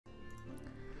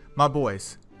My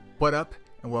boys, what up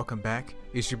and welcome back.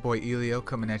 It's your boy Eileo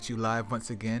coming at you live once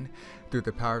again through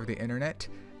the power of the internet.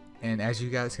 And as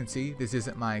you guys can see, this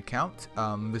isn't my account.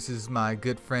 This is my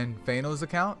good friend Feinel's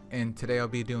account, and today I'll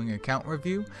be doing an account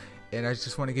review. And I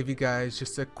just want to give you guys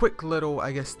just a quick little,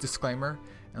 disclaimer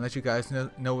and let you guys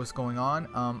know what's going on.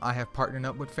 I have partnered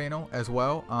up with Feinel as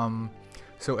well.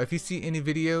 So if you see any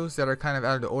videos that are kind of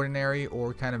out of the ordinary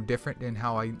or kind of different than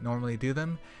how I normally do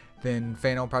them, then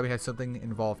Feinel probably has something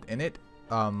involved in it.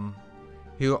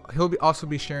 He'll also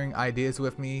be sharing ideas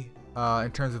with me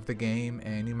in terms of the game,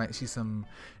 and you might see some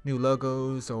new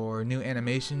logos or new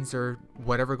animations or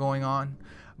whatever going on.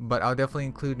 But I'll definitely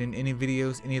include in any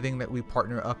videos anything that we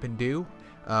partner up and do.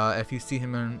 If you see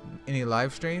him in any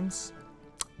live streams,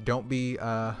 don't be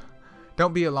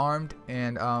alarmed,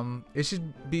 and it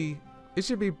should be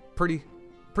pretty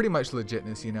much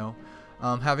legitness, you know.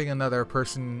 Having another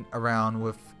person around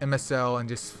with MSL and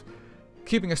just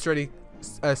keeping a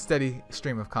steady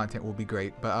stream of content will be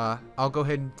great. But I'll go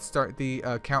ahead and start the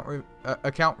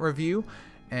account review,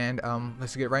 and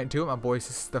let's get right into it. My boys,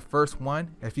 this is the first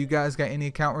one. If you guys got any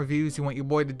account reviews you want your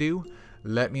boy to do,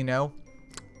 let me know.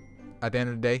 At the end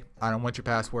of the day, I don't want your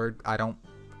password. I don't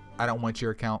want your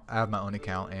account. I have my own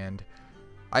account, and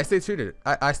I stay true to it.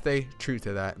 I stay true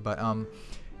to that. But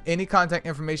any contact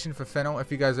information for Feinel,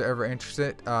 if you guys are ever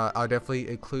interested, I'll definitely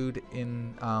include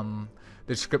in the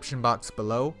description box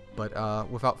below. But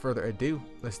without further ado,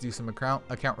 let's do some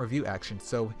account review action.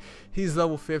 So he's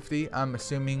level 50. I'm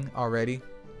assuming already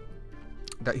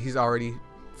that he's already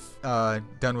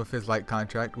done with his light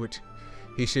contract, which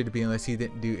he should be unless he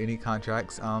didn't do any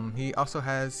contracts. He also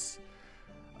has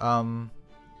Feinel.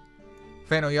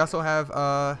 You also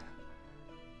have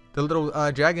the little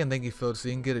dragon thingy field, so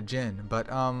you can get a gen. But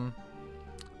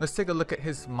let's take a look at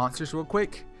his monsters real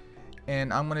quick,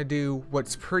 and I'm gonna do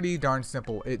what's pretty darn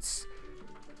simple. Is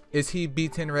he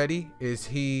B10 ready? Is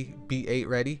he B8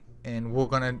 ready? And we're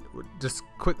gonna just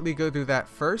quickly go through that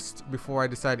first before I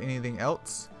decide anything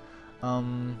else.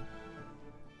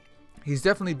 He's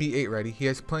definitely B8 ready. He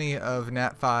has plenty of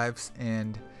Nat 5s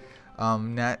and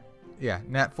Nat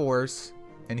 4s,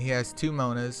 and he has 2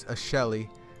 Monas, a Shelly.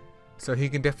 So he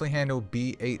can definitely handle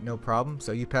B8 no problem.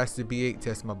 So you passed the B8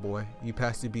 test, my boy. You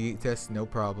passed the B8 test, no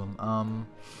problem. I'm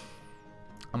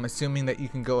assuming that you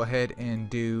can go ahead and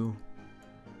do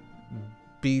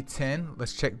B10.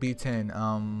 Let's check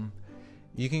B10.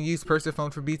 You can use Persephone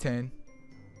for B10.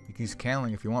 You can use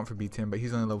Canling if you want for B10, but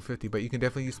he's only level 50. But you can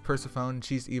definitely use Persephone.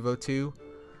 She's Evo 2.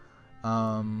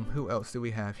 Who else do we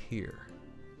have here?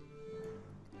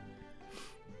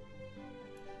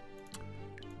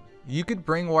 You could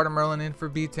bring Watermelon in for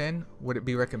B10. Would it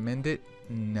be recommended?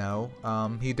 No.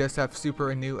 He does have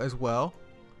Super Anew as well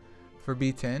for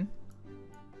B10.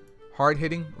 Hard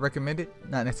hitting, recommended?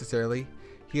 Not necessarily.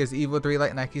 He has Evo 3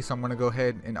 Light Nike, so I'm going to go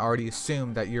ahead and already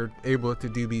assume that you're able to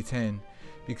do B10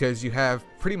 because you have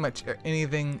pretty much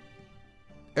everything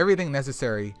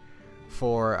necessary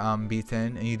for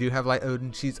B10, and you do have Light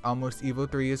Odin. She's almost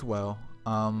Evo 3 as well.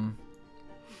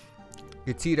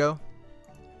 Gatito,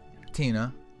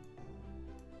 Tina.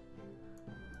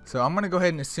 So I'm going to go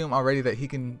ahead and assume already that he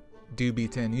can do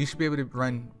B10. You should be able to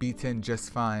run B10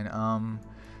 just fine.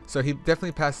 So he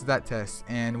definitely passes that test.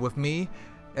 And with me,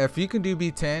 if you can do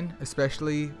B10,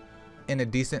 especially in a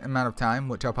decent amount of time,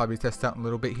 which I'll probably test out in a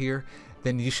little bit here,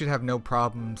 then you should have no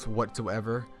problems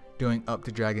whatsoever doing up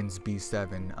to Dragon's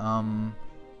B7.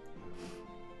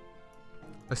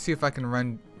 Let's see if I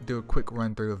can do a quick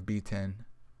run through of B10.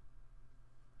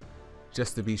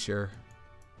 Just to be sure.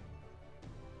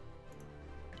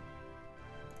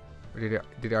 Or did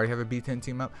he already have a B10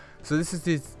 team up? So this is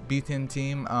his B10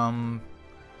 team.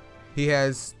 He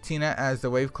has Tina as the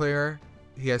wave clearer.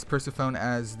 He has Persephone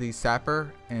as the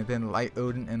sapper, and then Light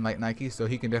Odin and Light Nike. So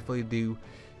he can definitely do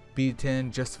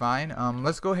B10 just fine.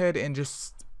 Let's go ahead and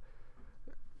just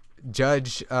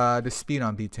judge the speed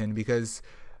on B10, because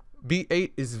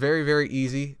B8 is very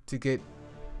easy to get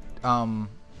put on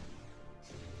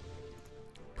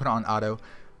auto.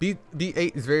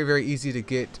 B8 is very easy to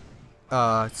get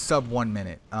sub 1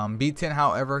 minute. B10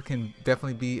 however can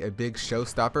definitely be a big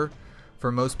showstopper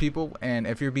for most people, and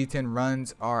if your B10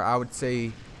 runs are, I would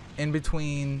say, in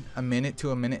between a minute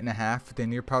to a minute and a half,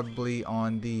 then you're probably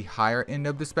on the higher end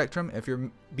of the spectrum. If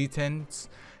your B10's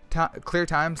clear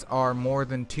times are more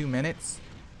than 2 minutes,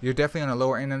 you're definitely on the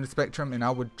lower end of the spectrum, and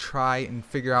I would try and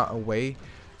figure out a way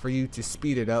for you to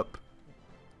speed it up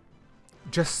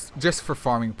just for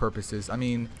farming purposes. I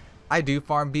mean, I do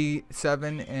farm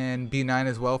B7 and B9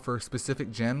 as well for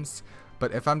specific gems,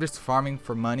 but if I'm just farming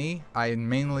for money, I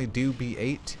mainly do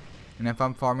B8, and if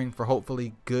I'm farming for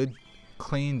hopefully good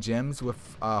clean gems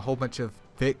with a whole bunch of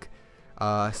thick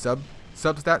sub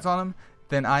stats on them,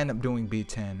 then I end up doing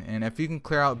B10. And if you can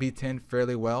clear out B10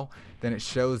 fairly well, then it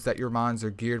shows that your mons are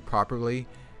geared properly,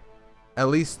 at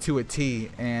least to a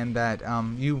T, and that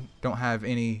you don't have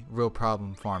any real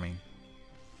problem farming.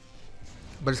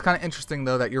 But it's kind of interesting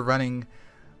though that you're running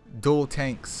dual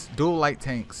light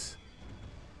tanks.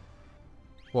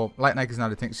 Well, Light Nike is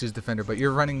not a tank, she's a defender, but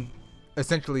you're running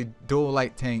essentially dual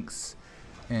light tanks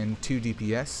and 2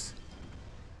 DPS.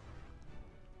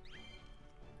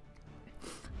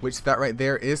 Which that right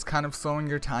there is kind of slowing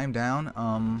your time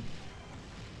down.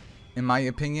 In my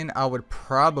opinion, I would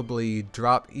probably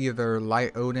drop either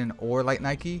Light Odin or Light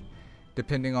Nike,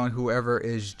 depending on whoever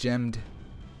is gemmed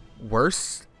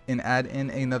worse, and add in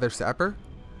another sapper.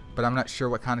 But I'm not sure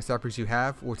what kind of sappers you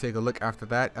have. We'll take a look after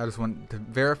that. I just want to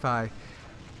verify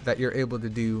that you're able to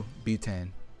do B10.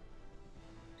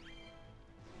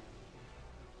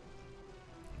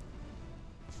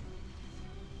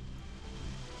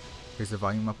 Here's the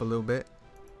volume up a little bit.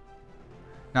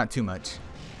 Not too much.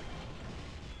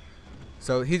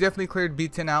 So he definitely cleared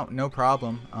B10 out, no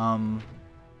problem.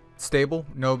 Stable,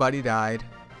 nobody died.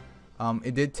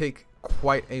 It did take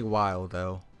quite a while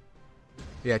though.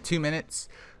 Yeah, 2 minutes.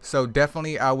 So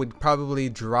definitely I would probably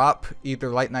drop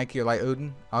either Light Nike or Light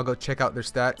Odin. I'll go check out their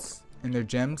stats and their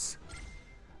gems.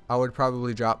 I would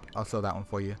probably drop, I'll sell that one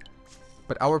for you.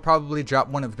 But I would probably drop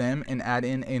one of them and add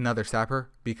in another sapper,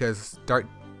 because Dark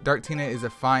Tina is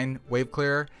a fine wave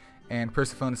clearer and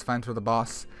Persephone is fine for the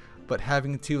boss. But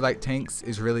having 2 light tanks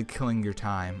is really killing your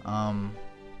time.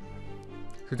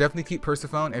 So definitely keep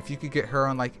Persephone. If you could get her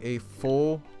on like a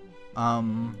full,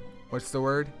 what's the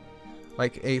word?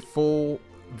 Like a full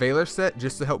Veiler set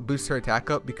just to help boost her attack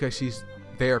up, because she's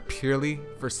there purely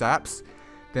for saps,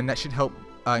 then that should help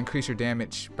increase your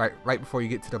damage right before you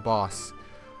get to the boss,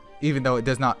 even though it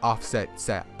does not offset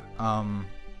sap.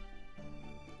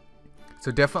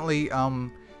 So definitely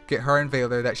get her and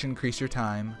Veiler. That should increase your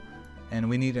time. And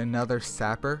we need another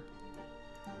sapper.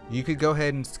 You could go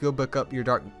ahead and skill book up your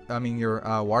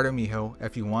Water Miho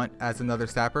if you want as another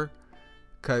sapper,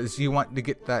 because you want to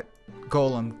get that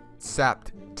golem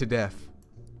sapped to death.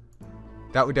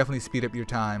 That would definitely speed up your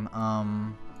time.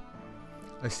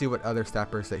 Let's see what other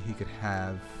sappers that he could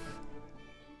have.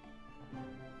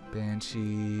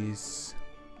 Banshees.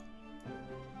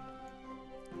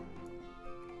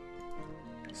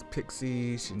 It's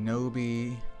Pixie,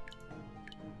 Shinobi.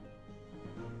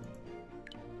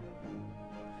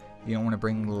 You don't want to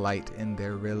bring light in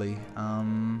there really. What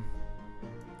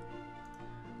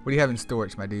do you have in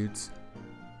storage, my dudes?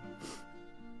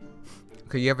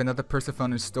 Okay, you have another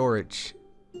Persephone in storage.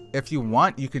 If you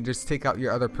want, you can just take out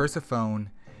your other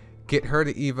Persephone, get her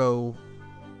to Evo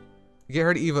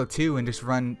 2, and just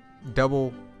run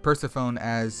double Persephone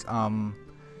as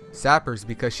sappers,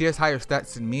 because she has higher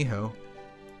stats than Miho.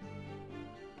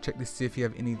 Check to see if you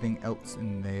have anything else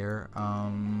in there.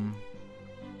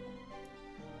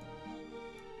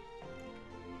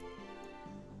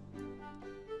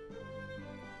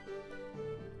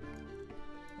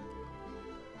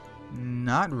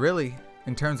 Not really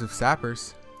in terms of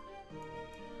sappers.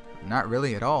 Not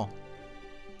really at all.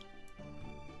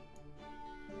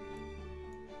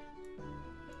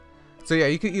 So yeah,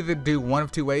 you could either do one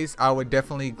of 2 ways. I would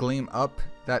definitely gleam up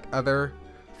that other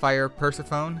fire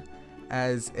Persephone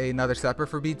as another sapper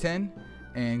for B10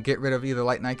 and get rid of either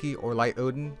Light Nike or Light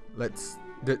Odin.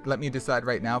 Let me decide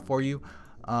right now for you.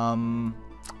 And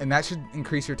that should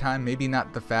increase your time. Maybe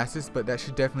not the fastest, but that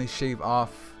should definitely shave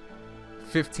off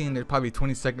 15 to probably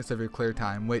 20 seconds of your clear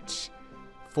time, which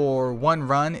for one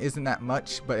run isn't that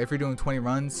much, but if you're doing 20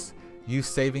 runs, you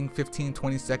saving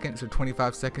 15-20 seconds or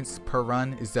 25 seconds per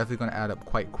run is definitely going to add up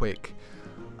quite quick.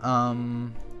 I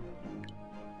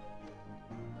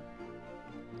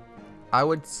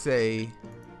would say,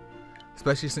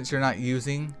 especially since you're not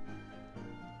using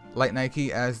Light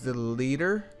Nike as the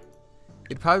leader,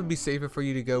 it'd probably be safer for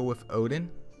you to go with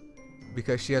Odin,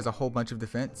 because she has a whole bunch of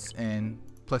defense and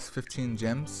plus 15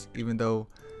 gems, even though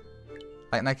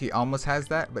Light Nike almost has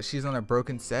that, but she's on a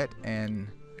broken set, and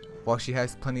while she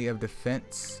has plenty of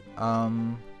defense,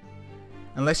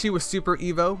 unless she was super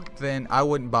Evo, then I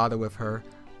wouldn't bother with her.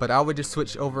 But I would just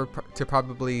switch over to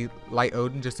probably Light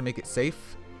Odin just to make it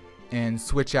safe, and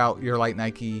switch out your Light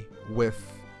Nike with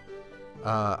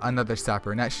another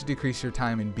sapper, and that should decrease your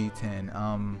time in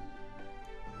B10.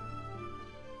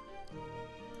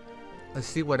 Let's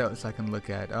see what else I can look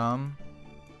at.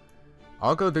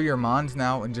 I'll go through your mons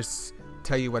now and just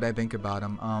tell you what I think about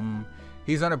him.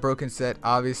 He's on a broken set.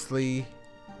 Obviously,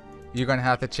 you're gonna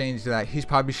have to change that. He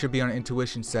probably should be on an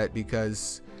intuition set,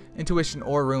 because Intuition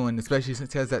or Ruin, especially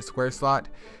since he has that square slot,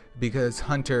 because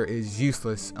Hunter is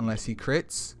useless unless he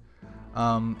crits.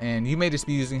 And you may just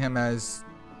be using him as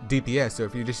DPS, so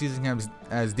if you're just using him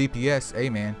as DPS, hey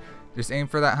man, just aim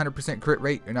for that 100% crit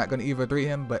rate. You're not going to Evo 3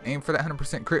 him, but aim for that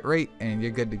 100% crit rate and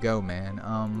you're good to go,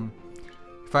 man.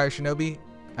 Fire Shinobi,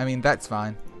 I mean, that's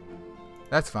fine.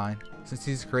 That's fine, since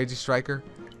he's a Courageous Striker,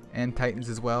 and Titans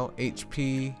as well.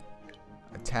 HP,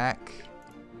 attack,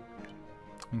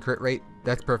 and crit rate,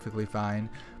 that's perfectly fine.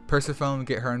 Persephone,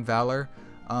 get her in Valor.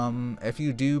 If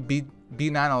you do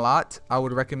B9 a lot, I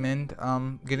would recommend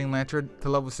getting Lantra to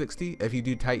level 60. If you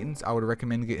do Titans, I would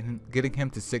recommend getting him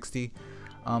to 60.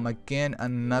 Again,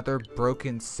 another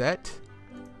broken set,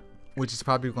 which is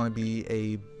probably going to be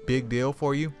a big deal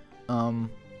for you.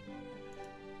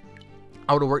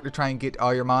 I would work to try and get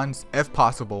all your mons, if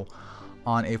possible,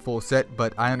 on a full set,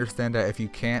 but I understand that if you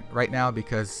can't right now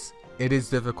because it is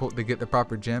difficult to get the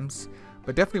proper gems,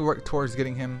 but definitely work towards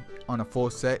getting him on a full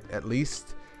set at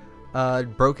least.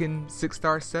 Broken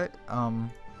 6-star set,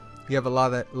 you have a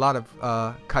lot of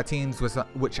Katins,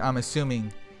 which I'm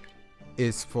assuming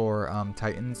is for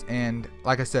Titans, and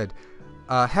like I said,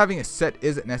 having a set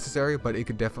isn't necessary, but it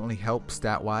could definitely help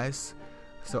stat wise,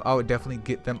 so I would definitely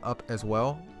get them up as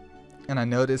well. And I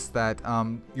noticed that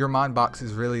your mon box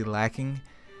is really lacking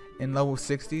in level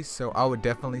 60, so I would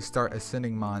definitely start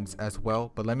ascending mons as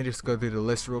well. But let me just go through the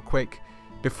list real quick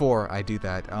before I do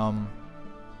that.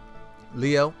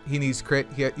 Leo, he needs crit.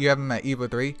 You have him at Evo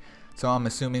 3, so I'm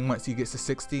assuming once he gets to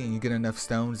 60 and you get enough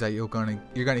stones that you're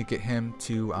gonna get him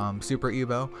to Super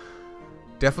Evo.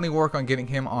 Definitely work on getting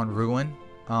him on Ruin.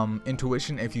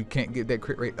 Intuition, if you can't get that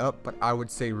crit rate up, but I would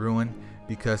say Ruin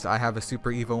because I have a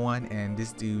Super Evo 1 and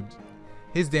this dude,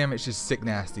 his damage is sick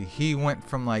nasty. He went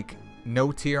from like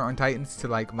no tier on Titans to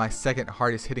like my second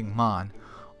hardest hitting mon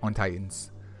on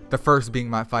Titans. The first being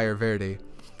my Fire Verde.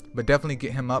 But definitely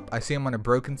get him up. I see him on a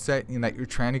broken set and that you're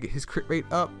trying to get his crit rate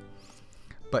up.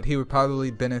 But he would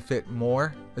probably benefit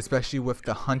more, especially with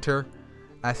the Hunter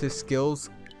as his skills,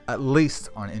 at least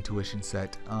on Intuition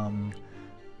set.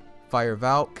 Fire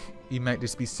Valk, you might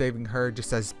just be saving her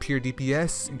just as pure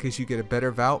DPS in case you get a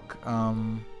better Valk.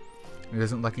 It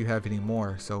doesn't look like you have any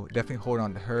more, so definitely hold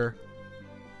on to her.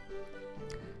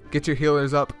 Get your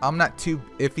healers up. I'm not too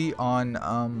iffy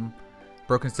on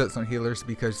broken sets on healers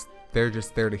because they're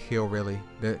just there to heal, really.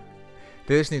 They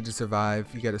just need to survive.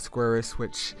 You got a Squirrus,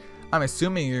 which I'm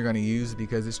assuming you're going to use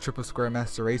because it's triple square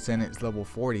master race and it's level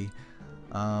 40.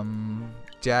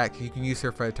 Jack, you can use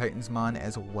her for a Titans mon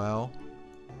as well.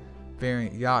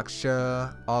 Variant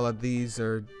Yaksha, all of these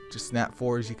are just Nat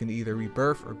 4s you can either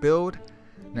rebirth or build.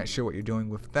 Not sure what you're doing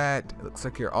with that. It looks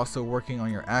like you're also working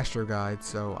on your Astro Guide,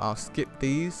 so I'll skip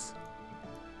these.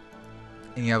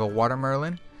 And you have a Water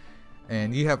Merlin.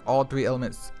 And you have all 3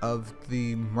 elements of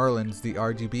the Merlins, the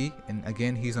RGB. And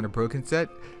again, he's on a broken set.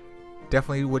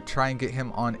 Definitely would try and get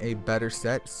him on a better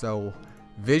set. So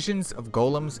visions of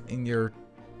golems in your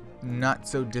not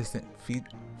so distant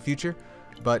future.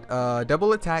 But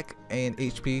double attack and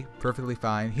HP, perfectly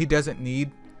fine. He doesn't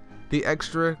need the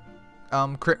extra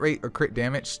crit rate or crit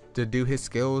damage to do his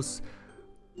skills.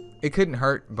 It couldn't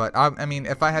hurt, but I mean,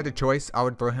 if I had a choice, I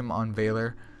would throw him on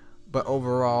Valor. But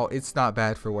overall, it's not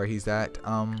bad for where he's at.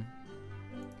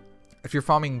 If you're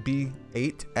farming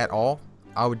B8 at all,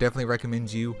 I would definitely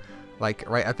recommend you, like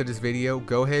right after this video,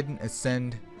 go ahead and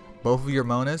ascend both of your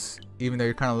Monas, even though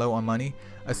you're kind of low on money.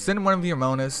 Ascend one of your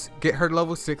Monas, get her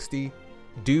level 60,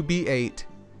 do B8,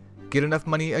 get enough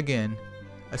money again,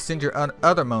 ascend your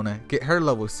other Mona, get her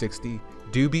level 60,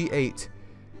 do B8,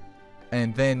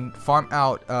 and then farm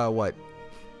out what,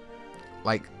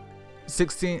 like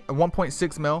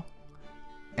 1.6 mil,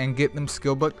 and get them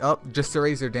skill booked up just to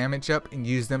raise their damage up and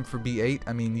use them for B8.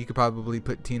 I mean, you could probably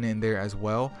put Tina in there as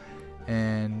well,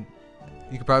 and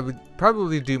you could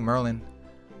probably do Merlin.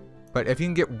 But if you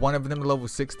can get one of them to level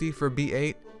 60 for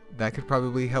B8, that could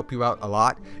probably help you out a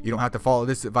lot. You don't have to follow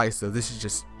this advice, though. This is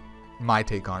just my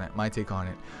take on it.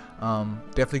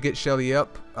 Definitely get Shelly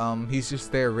up. He's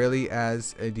just there really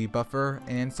as a debuffer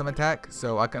and some attack,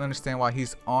 so I can understand why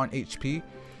he's on HP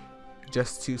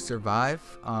just to survive.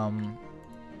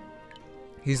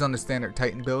 He's on the standard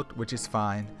Titan build, which is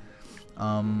fine.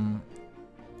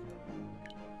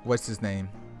 What's his name?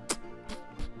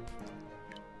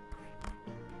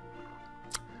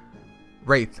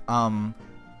 Wraith.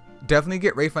 Definitely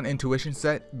get Wraith on Intuition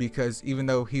set, because even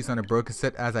though he's on a broken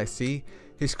set, as I see,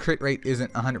 his crit rate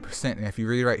isn't 100%. And if you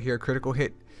read right here, critical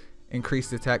hit,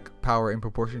 increased attack power in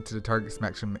proportion to the target's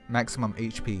maximum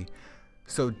HP.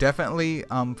 So definitely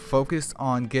focus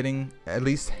on getting at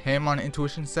least him on an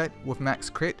Intuition set with max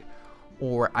crit,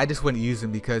 or I just wouldn't use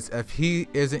him, because if he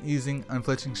isn't using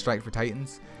Unflinching Strike for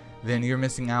Titans, then you're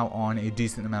missing out on a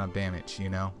decent amount of damage, you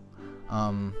know.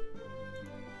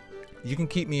 You can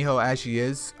keep Miho as she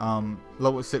is,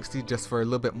 level 60, just for a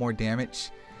little bit more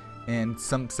damage and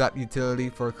some sap utility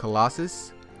for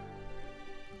Colossus.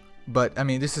 But I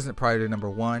mean, this isn't priority number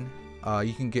 1.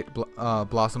 You can get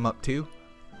Blossom up too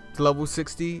to level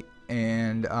 60,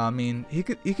 and I mean, he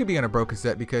could be on a broken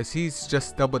set because he's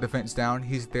just double defense down.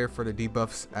 He's there for the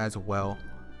debuffs as well.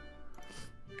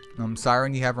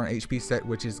 Siren, you have her on HP set,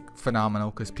 which is phenomenal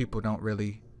because people don't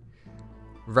really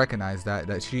recognize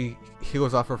that she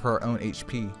heals off of her own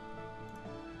HP.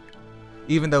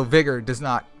 Even though Vigor does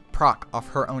not proc off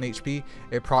her own HP,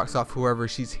 it procs off whoever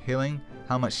she's healing,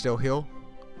 how much they'll heal,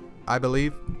 I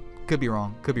believe. Could be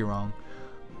wrong.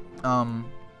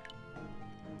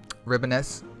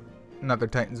 Ribboness, another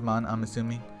Titansmon, I'm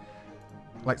assuming.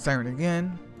 Like Siren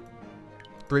again.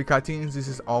 3 Katins, this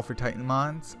is all for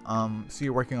Titanmons. So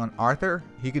you're working on Arthur.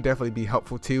 He could definitely be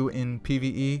helpful too in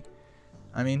PvE.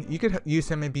 I mean, you could use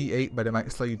him in B8, but it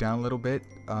might slow you down a little bit.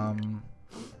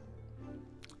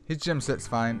 His gem set's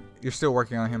fine. You're still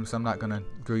working on him, so I'm not going to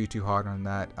grill you too hard on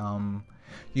that.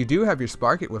 You do have your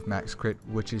Spark It with Max Crit,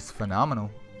 which is phenomenal,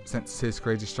 since his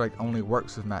Crazy Strike only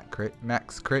works with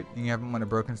Max Crit, and you have him on a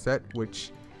broken set,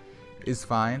 which is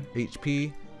fine.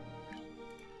 HP,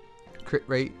 crit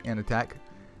rate, and attack.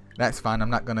 That's fine. I'm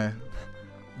not going to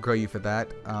grill you for that.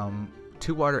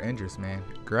 2 Water Injures, man.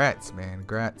 Grats, man.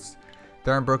 Grats.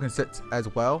 They're on broken sets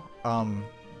as well.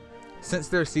 Since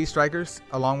they're Sea Strikers,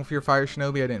 along with your Fire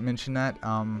Shinobi, I didn't mention that.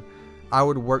 I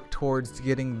would work towards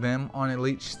getting them on a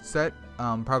leech set.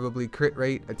 Probably crit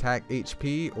rate, attack,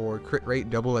 HP, or crit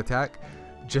rate, double attack,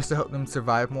 just to help them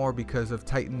survive more because of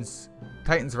Titan's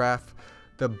Wrath.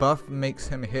 The buff makes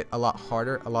him hit a lot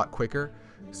harder, a lot quicker.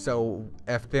 So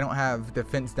if they don't have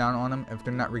defense down on them, if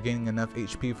they're not regaining enough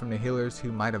HP from the healers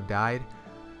who might have died,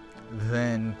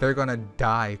 then they're gonna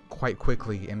die quite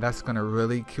quickly, and that's gonna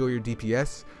really kill your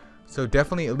DPS. So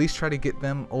definitely at least try to get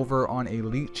them over on a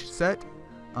leech set.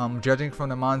 Judging from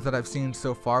the mons that I've seen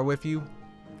so far with you,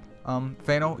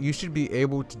 Feinel, you should be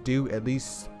able to do at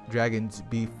least dragons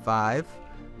B5,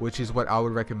 which is what I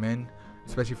would recommend,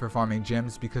 especially for farming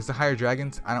gems, because the higher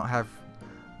dragons I don't have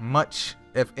much,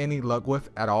 if any, luck with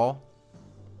at all.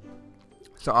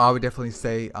 So I would definitely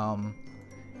say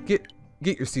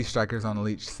get your Sea Strikers on the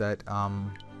leech set.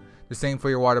 The same for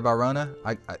your Water Barona.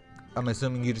 I'm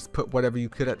assuming you just put whatever you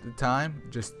could at the time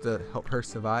just to help her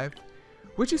survive,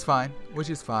 which is fine.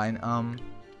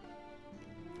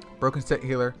 Broken set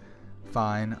healer,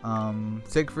 fine.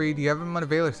 Siegfried, you have him on a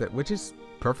Veiler set, which is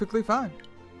perfectly fine.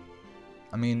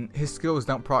 I mean, his skills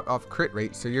don't proc off crit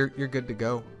rate, so you're good to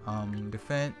go.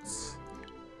 Defense,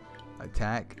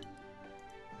 attack,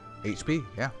 HP,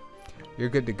 yeah. You're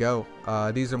good to go.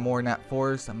 These are more Nat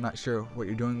 4s. I'm not sure what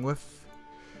you're doing with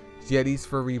Yetis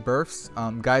for rebirths.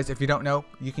 Guys, if you don't know,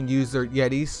 you can use their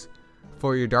Yetis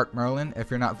for your Dark Merlin if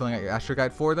you're not filling out your Astro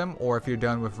Guide for them, or if you're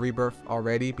done with rebirth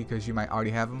already because you might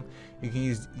already have them. You can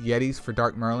use Yetis for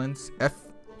Dark Merlins,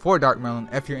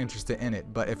 if you're interested in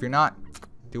it. But if you're not,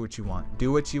 do what you want.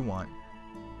 Do what you want.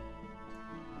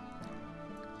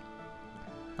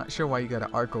 Not sure why you got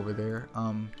an arc over there.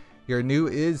 Your new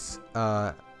is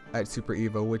at Super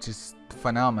Evo, which is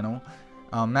phenomenal.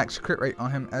 Max crit rate on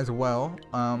him as well.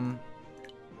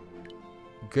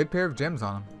 Good pair of gems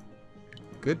on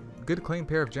him. Good clean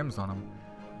pair of gems on him.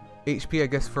 HP, I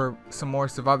guess, for some more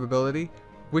survivability,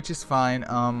 which is fine.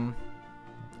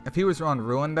 If he was on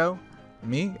Ruin though,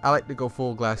 I like to go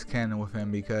full glass cannon with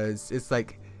him because it's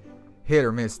like hit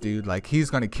or miss, dude. Like, he's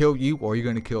gonna kill you or you're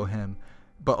gonna kill him.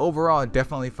 But overall,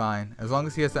 definitely fine as long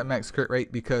as he has that max crit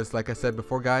rate, because like I said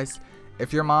before, guys,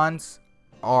 if your mons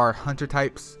are hunter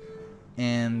types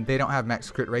and they don't have max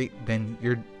crit rate, then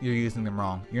you're using them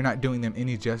wrong. You're not doing them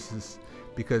any justice,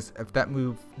 because if that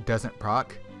move doesn't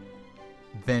proc,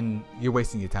 then you're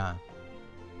wasting your time.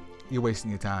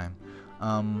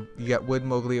 You got Wood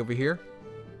Mowgli over here,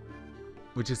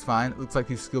 which is fine. It looks like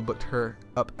you skill booked her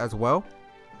up as well,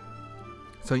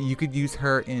 so you could use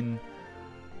her in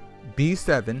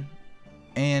B7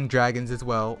 and dragons as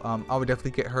well. I would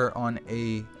definitely get her on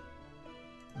a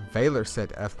Veiler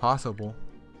set if possible.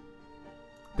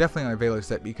 Definitely on a Veiler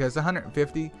set, because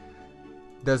 150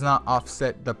 does not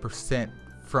offset the percent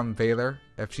from Veiler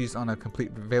if she's on a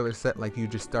complete Veiler set like you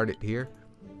just started here.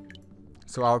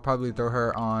 So I would probably throw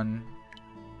her on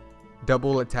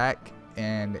double attack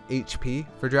and HP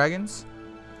for dragons,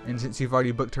 and since you've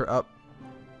already booked her up,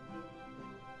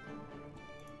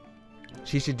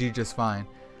 she should do just fine.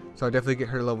 So I'll definitely get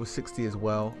her level 60 as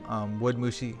well. Wood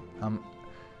Mushi,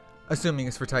 assuming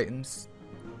it's for Titans.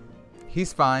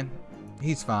 he's fine.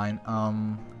 He's fine.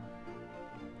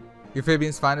 Your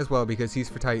Fabian's fine as well because he's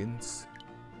for Titans.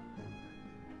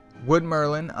 Wood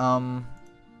Merlin,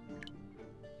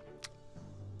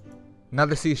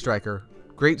 another Sea Striker.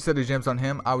 Great set of gems on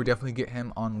him. I would definitely get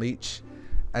him on Leech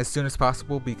as soon as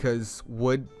possible because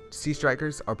Wood Sea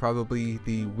Strikers are probably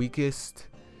the weakest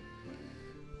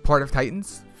part of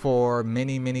Titans for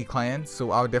many clans.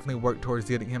 So I would definitely work towards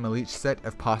getting him a Leech set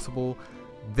if possible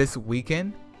this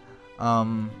weekend.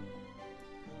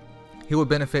 He will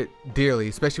benefit dearly,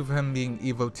 especially for him being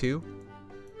Evo 2.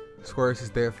 Squirrels is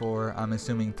there for, I'm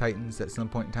assuming, Titans at some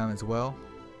point in time as well.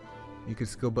 You could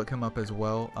skill book him up as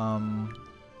well.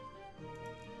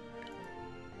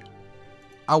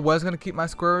 I was going to keep my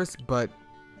Squirrels, but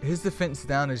his defense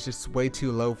down is just way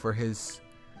too low for his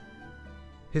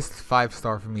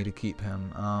 5-star for me to keep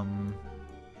him.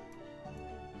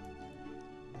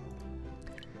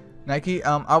 Nike,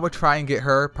 I would try and get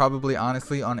her probably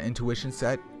honestly on an Intuition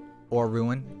set or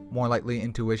Ruin, more likely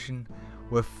Intuition,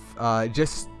 with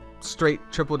just straight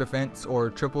triple defense or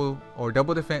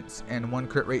double defense and 1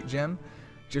 crit rate gem,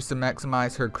 just to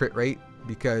maximize her crit rate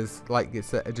because Light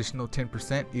gets that additional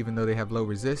 10% even though they have low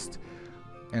resist.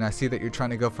 And I see that you're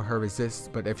trying to go for her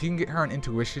resist, but if you can get her on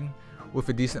Intuition with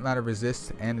a decent amount of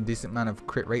resist and a decent amount of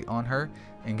crit rate on her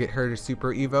and get her to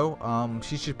Super Evo,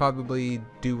 she should probably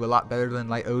do a lot better than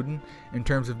Light Odin in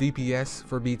terms of DPS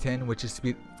for B10, which is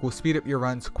will speed up your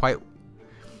runs quite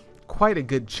a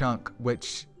good chunk,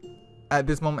 which at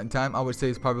this moment in time I would say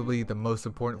is probably the most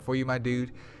important for you, my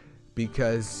dude,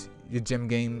 because your gym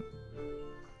game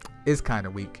is kind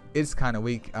of weak. It's kind of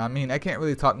weak. I mean, I can't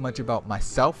really talk much about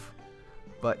myself,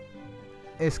 but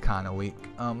it's kind of weak.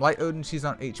 Light Odin, she's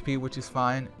on HP, which is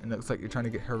fine, and it looks like you're trying to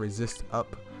get her resist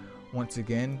up once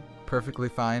again. Perfectly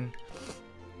fine.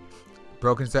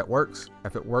 Broken set works.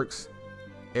 If it works,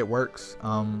 it works.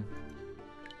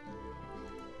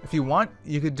 If you want,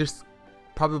 you could just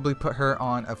probably put her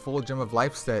on a full Gem of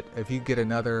Life set if you get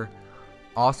another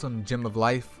awesome Gem of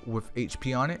Life with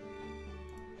HP on it.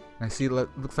 And I see it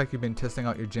looks like you've been testing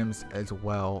out your gems as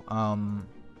well.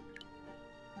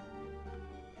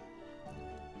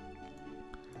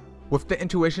 With the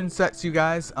Intuition sets, you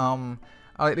guys, I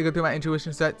like to go through my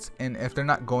Intuition sets, and if they're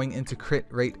not going into crit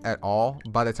rate at all,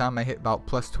 by the time I hit about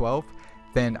plus 12,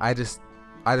 then I just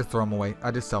throw them away.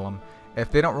 I just sell them.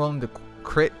 If they don't roll into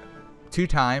crit 2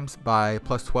 times by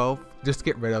plus 12, just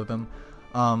get rid of them.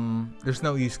 There's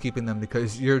no use keeping them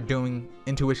because you're doing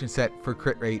Intuition set for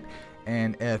crit rate,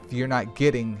 and if you're not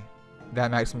getting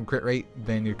that maximum crit rate,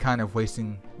 then you're kind of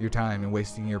wasting your time and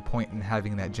wasting your point in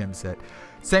having that gem set.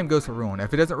 Same goes for Ruin.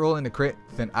 If it doesn't roll into crit,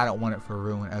 then I don't want it for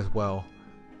Ruin as well.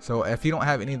 So if you don't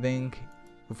have anything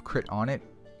with crit on it,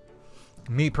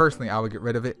 me personally, I would get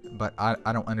rid of it, but I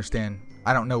don't understand.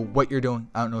 I don't know what you're doing.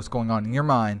 I don't know what's going on in your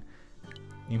mind.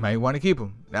 You might want to keep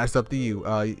them. That's up to you.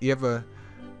 You have a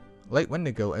Late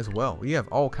Wendigo as well. You have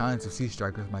all kinds of Sea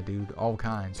Strikers, my dude. All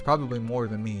kinds. Probably more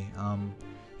than me.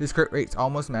 His crit rate's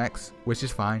almost max, which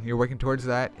is fine. You're working towards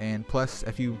that, and plus,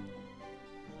 if you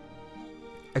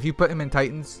put him in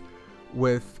Titans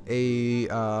with a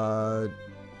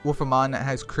mon that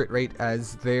has crit rate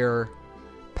as their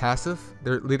passive,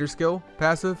 their leader skill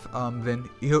passive, then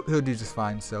he'll do just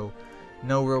fine. So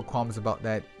no real qualms about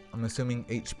that. I'm assuming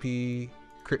HP,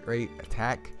 crit rate,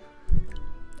 attack,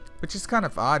 which is kind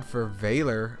of odd for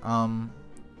Valor. I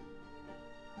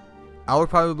would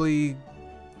probably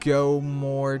go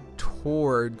more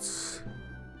towards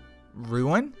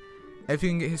Ruin if you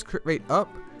can get his crit rate up,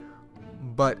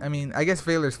 but I mean, I guess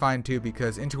Valor's fine too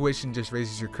because Intuition just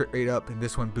raises your crit rate up and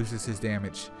this one boosts his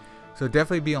damage. So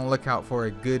definitely be on the lookout for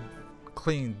a good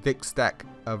clean thick stack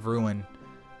of Ruin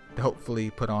to hopefully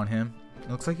put on him.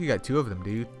 It looks like you got 2 of them,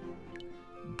 dude.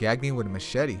 Gag me with a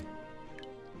machete.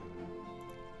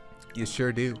 You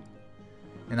sure do.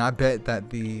 And I bet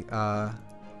that the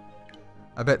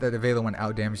Valor one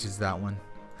out damages that one.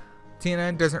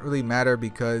 Tina doesn't really matter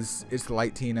because it's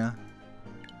Light Tina.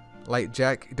 Light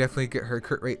Jack, definitely get her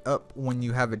crit rate up when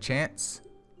you have a chance.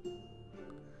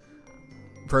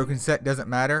 Broken set doesn't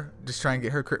matter. Just try and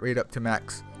get her crit rate up to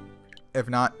max. If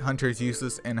not, Hunter is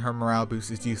useless and her morale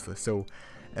boost is useless. So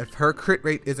if her crit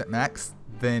rate isn't max,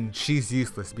 then she's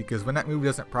useless because when that move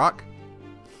doesn't proc,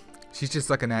 she's just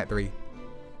like a Nat 3.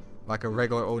 Like a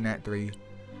regular old Nat 3.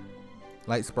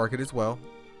 Light Spark it as well.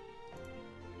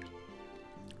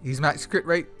 He's max crit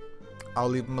rate. I'll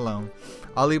leave him alone.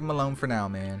 I'll leave him alone for now,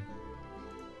 man.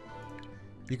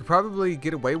 You could probably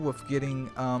get away with getting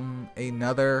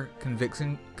another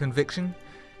conviction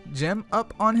gem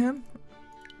up on him,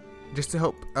 just to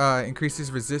help increase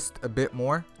his resist a bit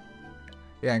more.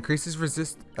 Yeah, increases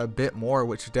resist a bit more,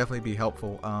 which would definitely be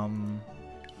helpful.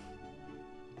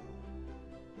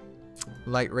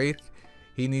 Light Wraith,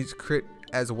 he needs crit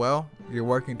as well. You're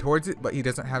working towards it, but he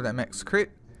doesn't have that max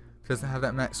crit. If he doesn't have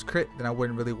that max crit, then I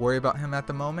wouldn't really worry about him at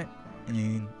the moment.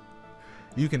 And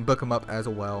you can book him up as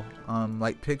well.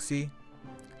 Light Pixie,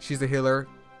 she's a healer.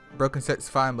 Broken set's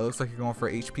fine, but looks like you're going for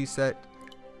an HP set,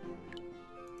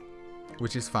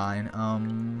 which is fine.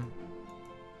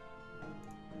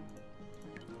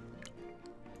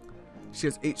 She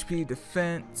has HP,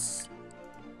 defense,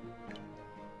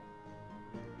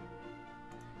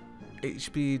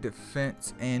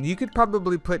 and you could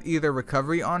probably put either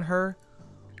recovery on her,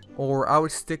 or I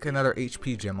would stick another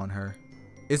HP gem on her.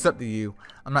 It's up to you.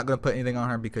 I'm not gonna put anything on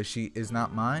her because she is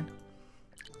not mine.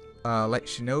 Like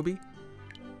Shinobi,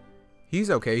 he's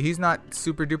okay. He's not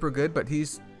super duper good, but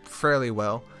he's fairly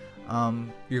well.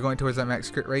 You're going towards that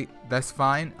max crit rate. That's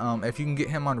fine. If you can get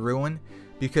him on Ruin,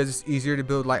 because it's easier to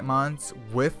build light mons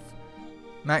with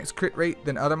max crit rate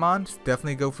than other mons,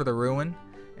 definitely go for the Ruin,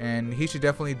 and he should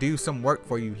definitely do some work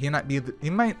for you. He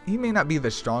may not be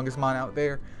the strongest mon out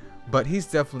there, but he's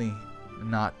definitely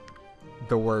not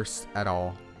the worst at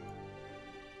all.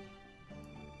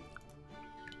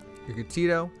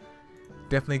 Tito,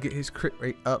 definitely get his crit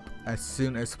rate up as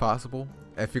soon as possible.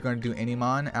 If you're going to do any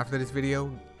mon after this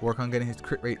video, work on getting his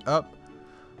crit rate up.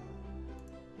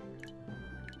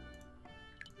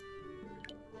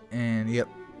 And yep,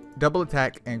 double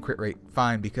attack and crit rate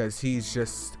fine, because he's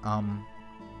just a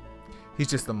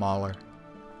mauler.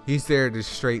 He's there to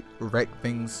straight wreck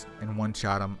things and one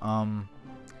shot them.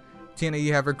 Tina,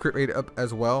 you have her crit rate up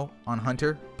as well on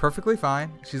Hunter, perfectly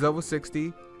fine. She's level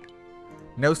 60.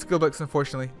 No skill books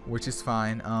unfortunately, which is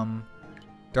fine.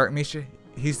 Dark Misha,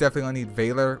 he's definitely gonna need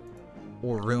Valor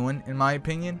or Ruin in my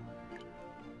opinion.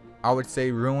 I would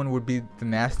say Ruin would be the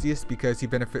nastiest because he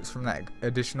benefits from that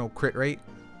additional crit rate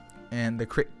and the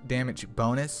crit damage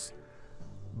bonus,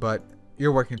 but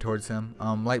you're working towards him.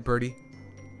 Light Birdie,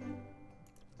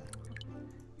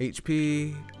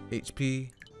 HP,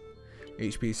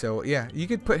 so yeah, you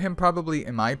could put him probably,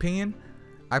 in my opinion,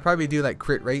 I probably do like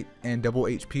crit rate and double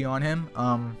HP on him.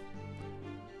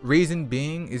 Reason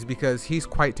being is because he's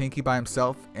quite tanky by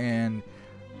himself, and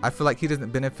I feel like he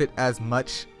doesn't benefit as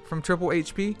much from triple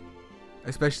HP,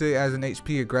 especially as an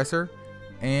HP aggressor.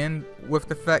 And with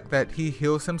the fact that he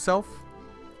heals himself,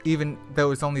 even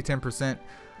though it's only 10%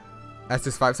 as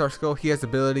his 5-star skill, he has the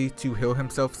ability to heal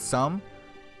himself some.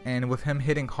 And with him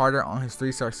hitting harder on his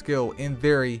 3-star skill, in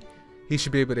theory, he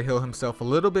should be able to heal himself a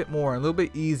little bit more, a little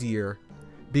bit easier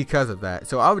because of that.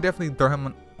 So I would definitely throw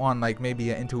him on like maybe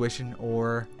an Intuition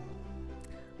or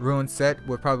Ruin set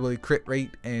with probably crit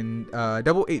rate and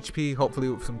double HP, hopefully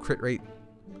with some crit rate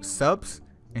subs,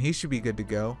 and he should be good to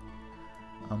go.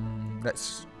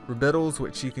 That's Rebittles,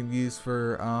 which you can use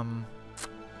for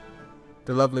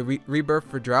the lovely rebirth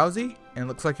for Drowsy, and it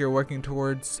looks like you're working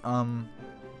towards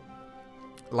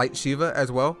Light Shiva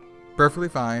as well. Perfectly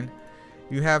fine.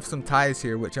 You have some ties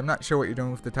here, which I'm not sure what you're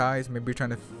doing with the ties. Maybe you're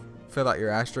trying to fill out your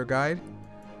Astro Guide,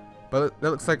 but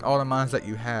that looks like all the mons that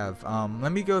you have.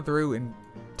 Let me go through and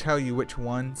tell you which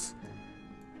ones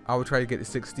I will try to get to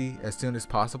 60 as soon as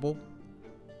possible.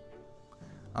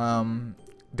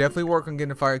 Definitely work on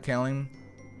getting Fire Kaling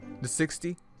to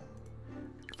 60.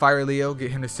 Fire Leo,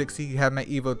 get him to 60. You have my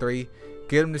Evo 3.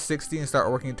 Get him to 60 and start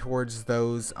working towards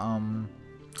those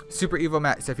Super Evo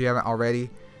mats if you haven't already.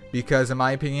 Because in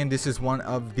my opinion, this is one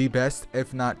of the best,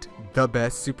 if not the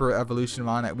best, Super Evolution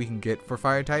mon that we can get for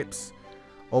Fire types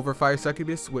over Fire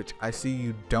Succubus, which I see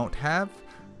you don't have.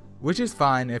 Which is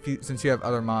fine since you have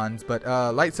other mons. But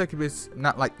Light Succubus,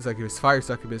 not Light Succubus, Fire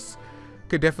Succubus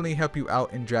could definitely help you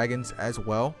out in dragons as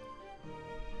well.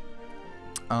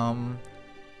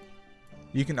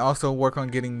 You can also work on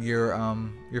getting your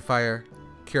Fire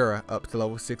Cura up to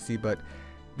level 60, but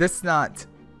that's not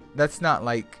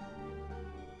like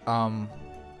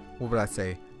what would I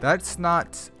say? That's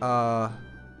not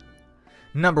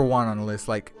number one on the list.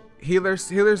 Like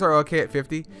healers are okay at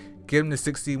 50. Get them to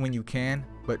 60 when you can,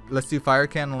 but let's do Fire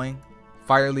Candling,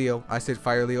 Fire Leo. I said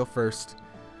Fire Leo first.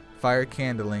 Fire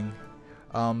Candling.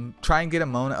 Try and get a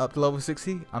Mona up to level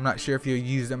 60. I'm not sure if you'll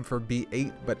use them for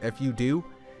B8, but if you do,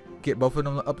 get both of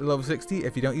them up to level 60.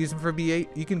 If you don't use them for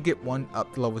B8, you can get one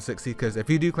up to level 60, because if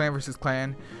you do clan versus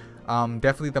clan,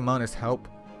 definitely the Monas help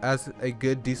as a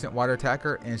good decent water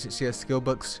attacker, and since she has skill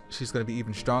books, she's going to be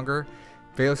even stronger.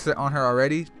 Veil set on her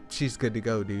already, she's good to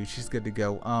go, dude. She's good to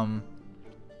go.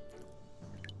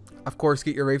 Of course,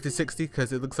 get your Wraith to 60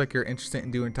 because it looks like you're interested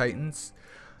in doing Titans.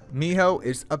 Miho,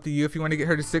 it's up to you if you want to get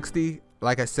her to 60.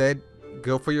 Like I said,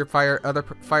 go for your fire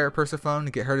Persephone,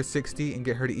 get her to 60 and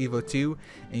get her to Evo 2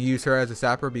 and use her as a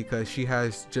sapper because she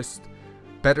has just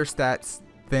better stats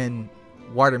than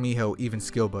Water Miho even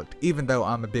skill booked, even though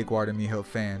I'm a big Water Miho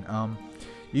fan.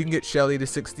 You can get Shelly to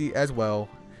 60 as well,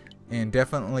 and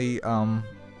definitely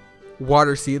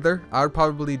Water Seether. I would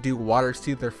probably do Water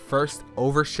Seether first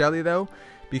over Shelly though,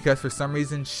 because for some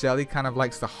reason Shelly kind of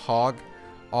likes to hog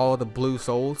all the blue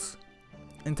souls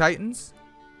in Titans.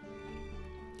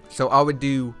 So I would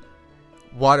do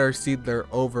Water Seether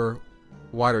over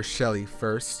Water Shelly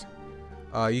first.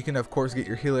 You can of course get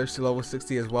your healers to level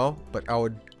 60 as well, but I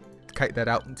would kite that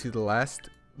out into the last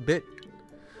bit.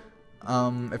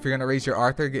 If you're gonna raise your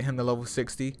Arthur, get him to level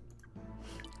 60.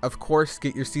 Of course,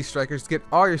 get your Sea Strikers. Get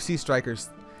all your Sea Strikers.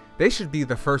 They should be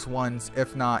the first ones,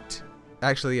 if not,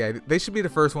 actually, yeah, they should be the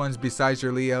first ones besides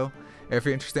your Leo. If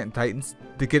you're interested in Titans,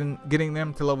 to getting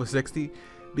them to level 60,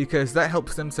 because that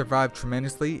helps them survive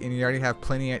tremendously, and you already have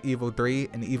plenty at Evo 3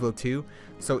 and Evo 2.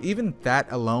 So even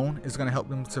that alone is going to help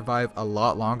them survive a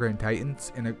lot longer in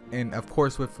Titans, and of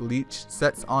course with leech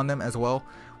sets on them as well,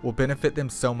 will benefit them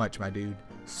so much, my dude,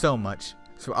 so much.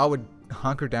 So I would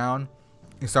hunker down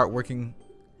and start working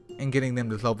and getting them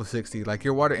to level 60. Like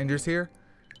your Water Enders here,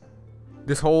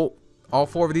 all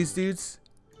 4 of these dudes,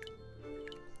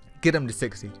 get them to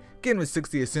 60. Get them to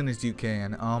 60 as soon as you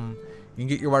can. You can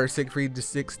get your Water Siegfried to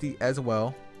 60 as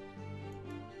well.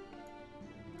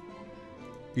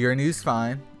 Uranu's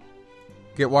fine.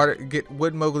 Get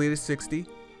Wood Mowgli to 60.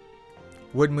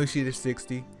 Wood Mushi to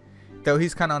 60. Though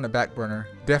he's kind of on the back burner.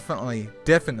 Definitely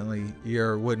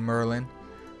your Wood Merlin.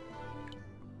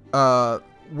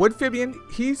 Wood Fibian,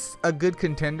 he's a good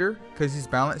contender because he's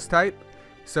balance type.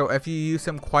 So if you use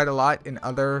him quite a lot in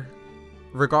other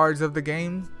regards of the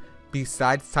game,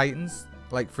 besides Titans,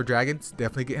 like for dragons,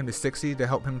 definitely get him to 60 to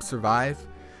help him survive.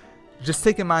 Just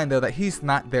take in mind though that he's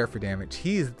not there for damage.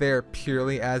 He is there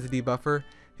purely as a debuffer.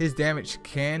 His damage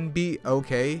can be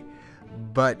okay,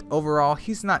 but overall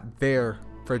he's not there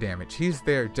for damage. He's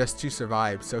there just to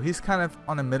survive. So he's kind of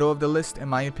on the middle of the list in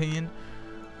my opinion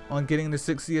on getting to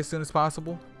 60 as soon as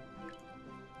possible.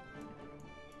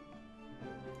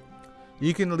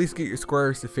 You can at least get your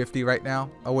squares to 50 right now.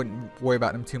 I wouldn't worry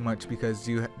about them too much because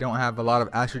you don't have a lot of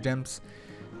Astro Gems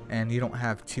and you don't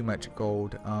have too much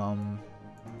gold.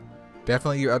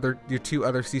 Definitely your 2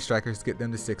 other Sea Strikers, get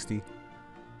them to 60.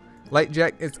 Light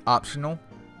Jack is optional.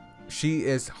 She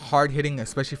is hard hitting,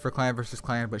 especially for clan versus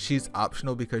clan, but she's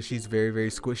optional because she's very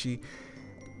squishy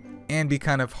and be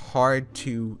kind of hard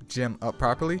to gem up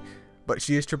properly. But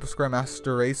she is triple square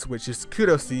master race, which is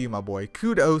kudos to you, my boy.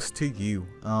 Kudos to you.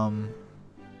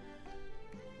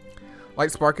 Light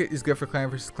Sparket is good for clan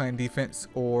versus clan defense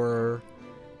or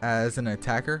as an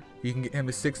attacker. You can get him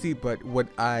to 60, but would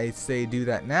I say do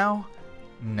that now?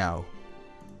 No.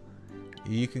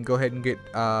 You can go ahead and get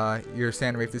your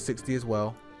Sand Wraith to 60 as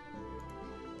well.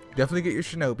 Definitely get your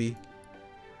Shinobi.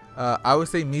 I would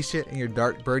say Misha and your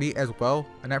Dark Birdie as well.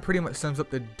 And that pretty much sums up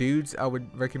the dudes I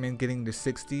would recommend getting to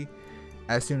 60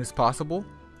 as soon as possible.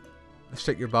 Let's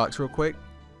check your box real quick.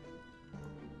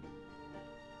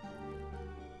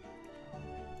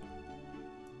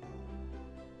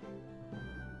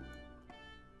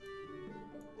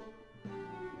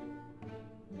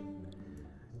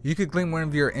 You could glean one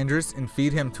of your Enders and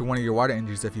feed him to one of your Water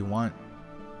Enders if you want.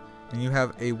 And you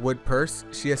have a Wood Purse.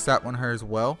 She has sat on her as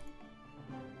well.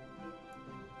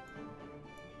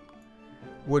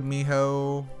 Wood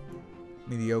Miho,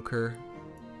 mediocre.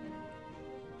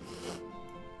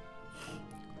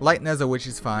 Light Neza, which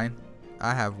is fine.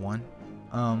 I have one.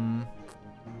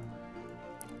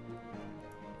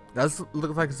 That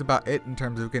looks like it's about it in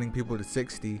terms of getting people to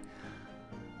 60.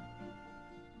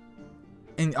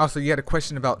 And also, you had a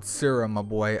question about Sura, my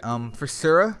boy. For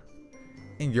Sura,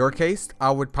 in your case, I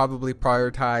would probably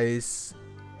prioritize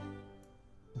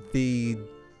the...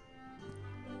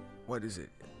 What is it?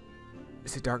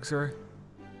 Is it Dark Sura?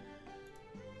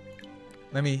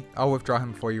 I'll withdraw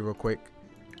him for you real quick.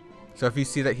 So if you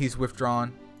see that he's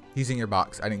withdrawn, he's in your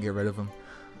box. I didn't get rid of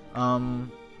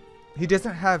him. He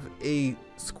doesn't have a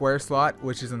square slot,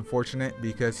 which is unfortunate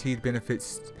because he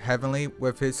benefits heavily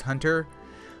with his Hunter.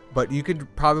 But you could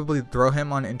probably throw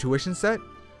him on Intuition set.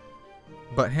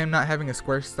 But him not having a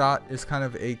square slot is kind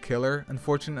of a killer,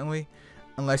 unfortunately.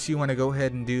 Unless you want to go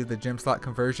ahead and do the gem slot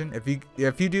conversion. If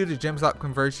you do the gem slot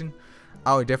conversion,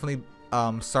 I would definitely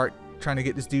start trying to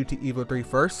get this dude to Evo 3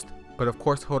 first. But of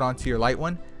course, hold on to your light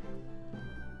one.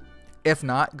 If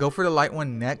not, go for the light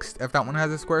one next. If that one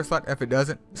has a square slot. If it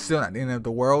doesn't, still not the end of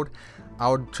the world. I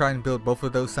would try and build both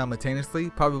of those simultaneously.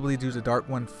 Probably do the dark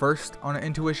one first on an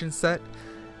Intuition set.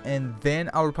 And then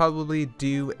I would probably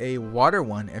do a water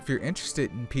one if you're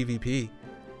interested in PvP,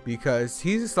 because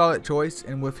he's a solid choice,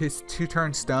 and with his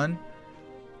 2-turn stun,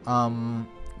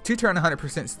 2-turn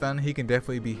 100% stun, he can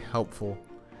definitely be helpful.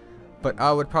 But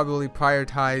I would probably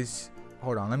prioritize,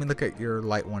 hold on, let me look at your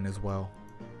light one as well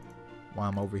while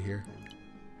I'm over here.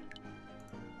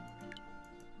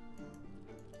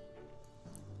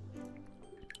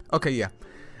 Okay, yeah,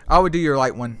 I would do your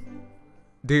light one.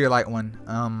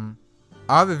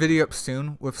 I'll have a video up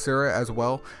soon with Sura as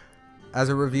well as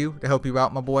a review to help you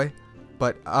out, my boy.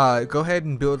 But go ahead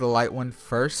and build the light one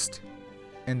first,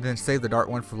 and then save the dark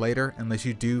one for later, unless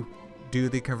you do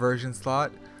the conversion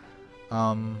slot.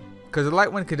 Because the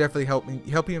light one could definitely help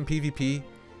you in PvP.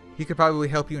 He could probably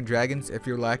help you in dragons if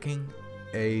you're lacking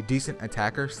a decent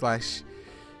attacker slash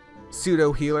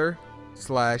pseudo healer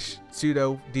slash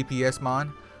pseudo DPS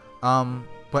mon.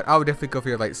 But I would definitely go for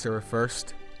your light Sura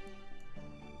first.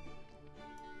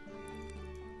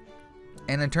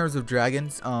 And in terms of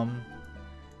dragons,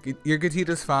 your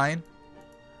Gatita's fine.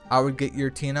 I would get your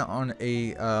Tina on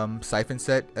a siphon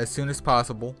set as soon as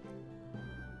possible,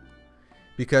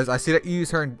 because I see that you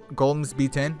use her in Golem's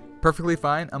B10. Perfectly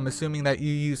fine. I'm assuming that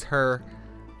you use her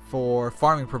for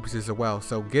farming purposes as well.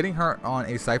 So getting her on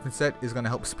a siphon set is going to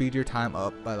help speed your time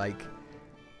up by like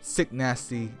sick,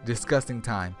 nasty, disgusting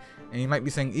time. And you might be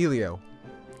saying, Eileo,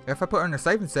 if I put her on a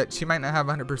siphon set, she might not have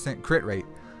 100% crit rate.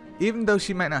 Even though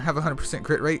she might not have 100%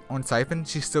 crit rate on siphon,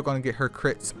 she's still going to get her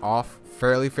crits off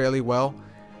fairly well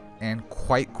and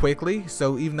quite quickly.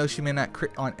 So even though she may not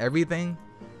crit on everything,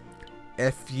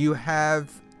 if you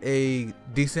have a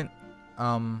decent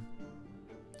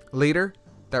leader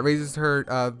that raises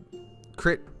her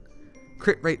crit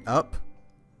rate up,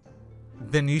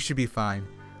 then you should be fine.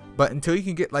 But until you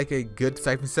can get like a good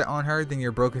siphon set on her, then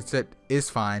your broken set is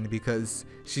fine, because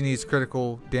she needs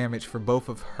critical damage for both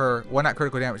of her, well, not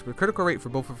critical damage, but critical rate for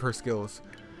both of her skills,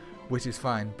 which is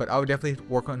fine. But I would definitely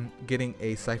work on getting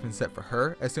a siphon set for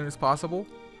her as soon as possible.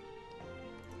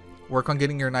 Work on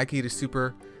getting your Nike to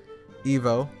Super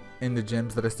Evo in the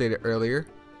gyms that I stated earlier.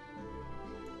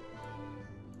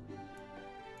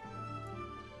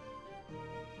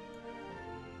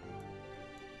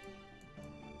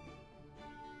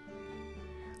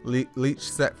 Leech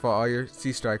set for all your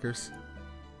Sea Strikers.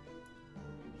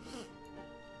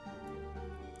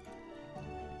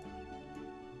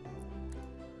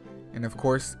 And of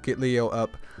course, get Leo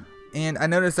up. And I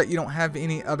noticed that you don't have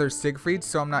any other Siegfrieds,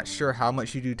 so I'm not sure how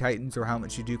much you do Titans or how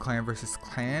much you do clan versus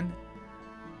clan.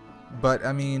 But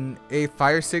I mean, a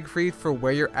Fire Siegfried for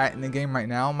where you're at in the game right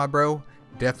now, my bro,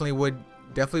 definitely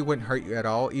wouldn't hurt you at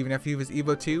all, even if he was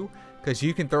Evo 2. Because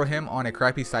you can throw him on a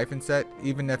crappy siphon set,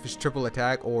 even if it's triple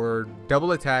attack or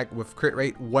double attack with crit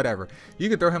rate, whatever. You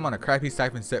can throw him on a crappy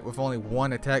siphon set with only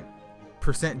 1 attack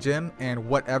percent gem and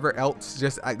whatever else,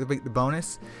 just activate the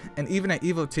bonus. And even at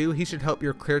Evo 2, he should help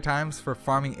your clear times for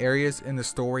farming areas in the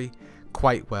story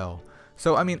quite well.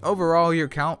 So I mean, overall your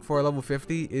count for a level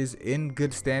 50 is in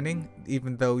good standing,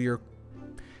 even though you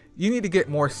need to get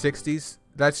more 60s.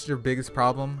 That's your biggest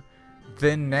problem.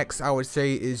 Then next I would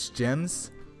say is gems.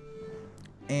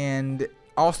 And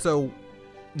also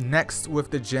next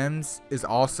with the gems is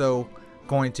also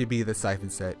going to be the siphon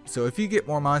set. So if you get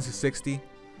more mons to 60,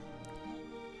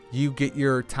 you get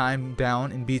your time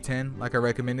down in B10 like I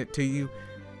recommended to you,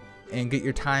 and get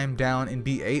your time down in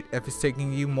B8 if it's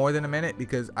taking you more than a minute,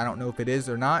 because I don't know if it is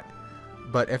or not.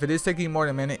 But if it is taking you more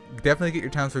than a minute, definitely get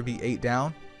your times for B8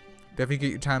 down. Definitely get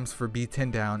your times for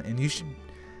B10 down. And you should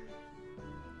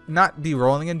not be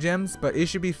rolling in gems, but it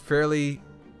should be fairly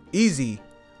easy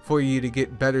for you to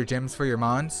get better gems for your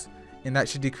mons, and that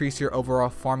should decrease your overall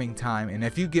farming time. And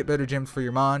if you get better gems for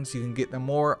your mons, you can get them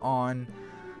more on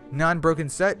non-broken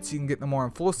sets, you can get them more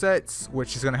on full sets,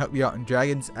 which is going to help you out in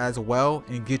dragons as well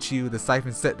and get you the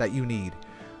siphon set that you need.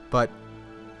 But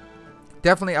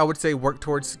definitely I would say work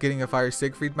towards getting a Fire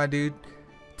Siegfried, my dude,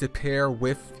 to pair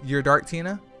with your Dark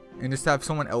Tina, and just have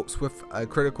someone else with a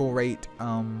critical rate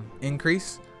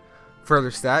increase,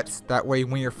 further stats. That way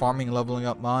when you're farming and leveling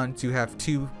up mons, you have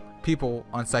 2 people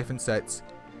on siphon sets,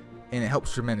 and it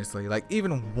helps tremendously. Like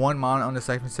even 1 mon on the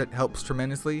siphon set helps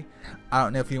tremendously. I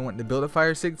don't know if you want to build a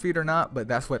Fire Siegfried or not, but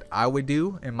that's what I would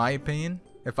do in my opinion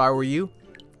if I were you,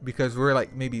 because we're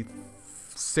like maybe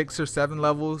 6 or 7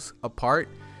 levels apart,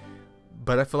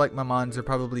 but I feel like my mons are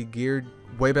probably geared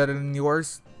way better than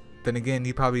yours. Then again,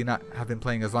 you probably not have been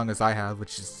playing as long as I have,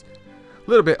 which is a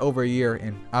little bit over a year,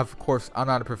 and of course I'm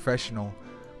not a professional.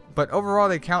 But overall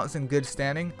they count in good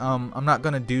standing. I'm not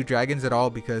gonna do dragons at all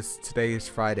because today is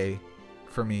Friday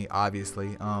for me,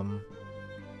 obviously.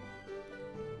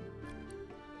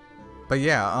 But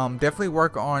yeah, definitely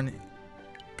work on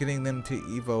getting them to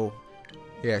Evo.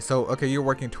 Yeah, so okay, you're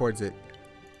working towards it.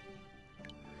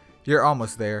 You're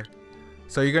almost there.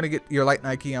 So you're gonna get your Light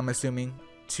Nike, I'm assuming,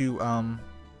 to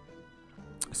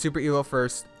Super Evo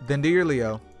first, then do your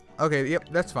Leo. Okay, yep,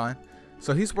 that's fine.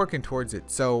 So he's working towards it.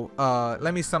 So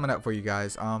let me sum it up for you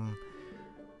guys.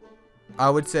 I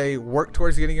would say work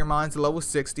towards getting your mons to level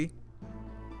 60.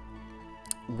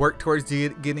 Work towards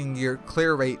getting your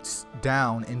clear rates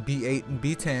down in B8 and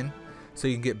B10 so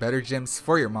you can get better gems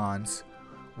for your mons.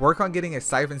 Work on getting a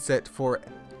siphon set for,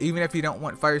 even if you don't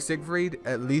want Fire Siegfried,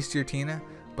 at least your Tina.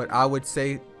 But I would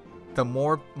say the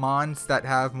more mons that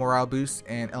have morale boost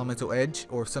and elemental edge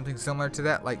or something similar to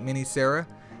that, like Mini Sarah,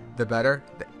 the better.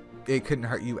 It couldn't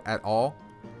hurt you at all.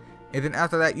 And then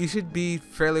after that, you should be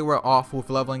fairly well off with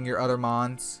leveling your other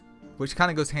mons, which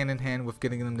kind of goes hand in hand with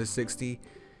getting them to 60.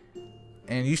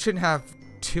 And you shouldn't have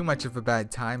too much of a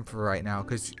bad time for right now,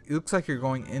 because it looks like you're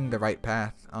going in the right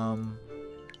path. And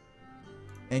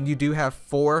you do have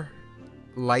 4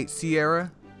 Light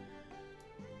Sierra.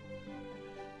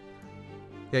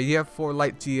 Yeah, you have 4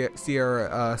 Light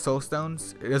Sierra Soul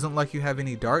Stones. It doesn't look like you have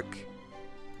any Dark,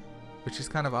 which is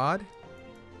kind of odd.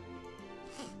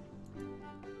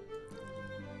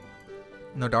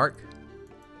 No Dark?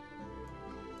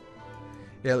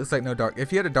 Yeah, it looks like no Dark.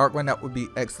 If you had a Dark one, that would be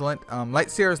excellent.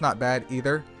 Light Sierra is not bad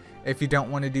either. If you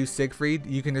don't want to do Siegfried,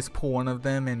 you can just pull one of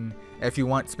them, and if you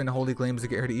want, spend Holy Gleams to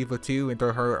get her to Evo 2 and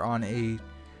throw her on a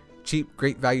cheap,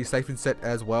 great value siphon set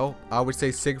as well. I would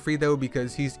say Siegfried though,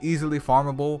 because he's easily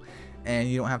farmable and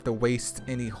you don't have to waste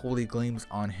any Holy Gleams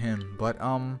on him. But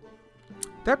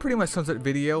that pretty much sums up the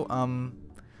video.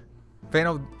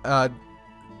 Feinel,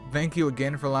 thank you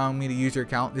again for allowing me to use your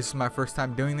account. This is my first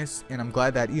time doing this, and I'm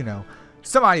glad that, you know,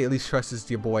 somebody at least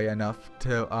trusts your boy enough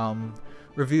to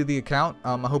review the account.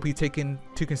 I hope you take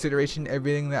into consideration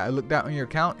everything that I looked at on your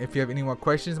account. If you have any more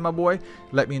questions, my boy,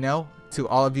 let me know. To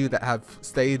all of you that have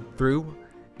stayed through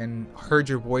and heard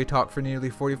your boy talk for nearly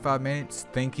 45 minutes,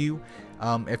 thank you.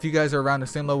 If you guys are around the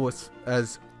same level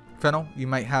as Feinel, you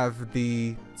might have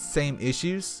the same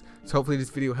issues, so hopefully this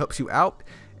video helps you out.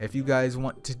 If you guys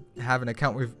want to have an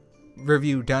account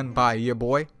review done by your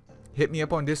boy, hit me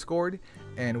up on Discord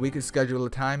and we can schedule a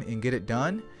time and get it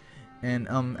done. And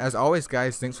as always,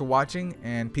 guys, thanks for watching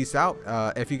and peace out.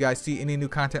 If you guys see any new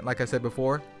content, like I said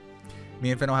before,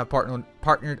 me and Feinel have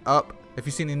partnered up. If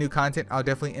you see any new content, I'll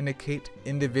definitely indicate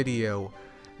in the video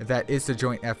that it's a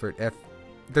joint effort. If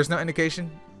there's no indication,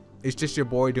 it's just your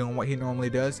boy doing what he normally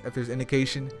does. If there's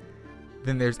indication,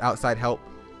 then there's outside help,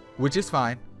 which is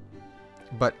fine.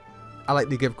 But I like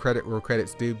to give credit where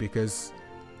credit's due, because,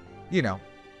 you know,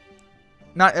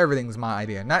 not everything's my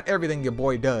idea. Not everything your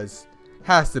boy does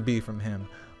has to be from him.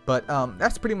 But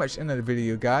that's pretty much the end of the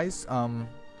video, guys.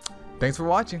 Thanks for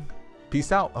watching.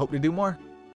 Peace out. Hope to do more.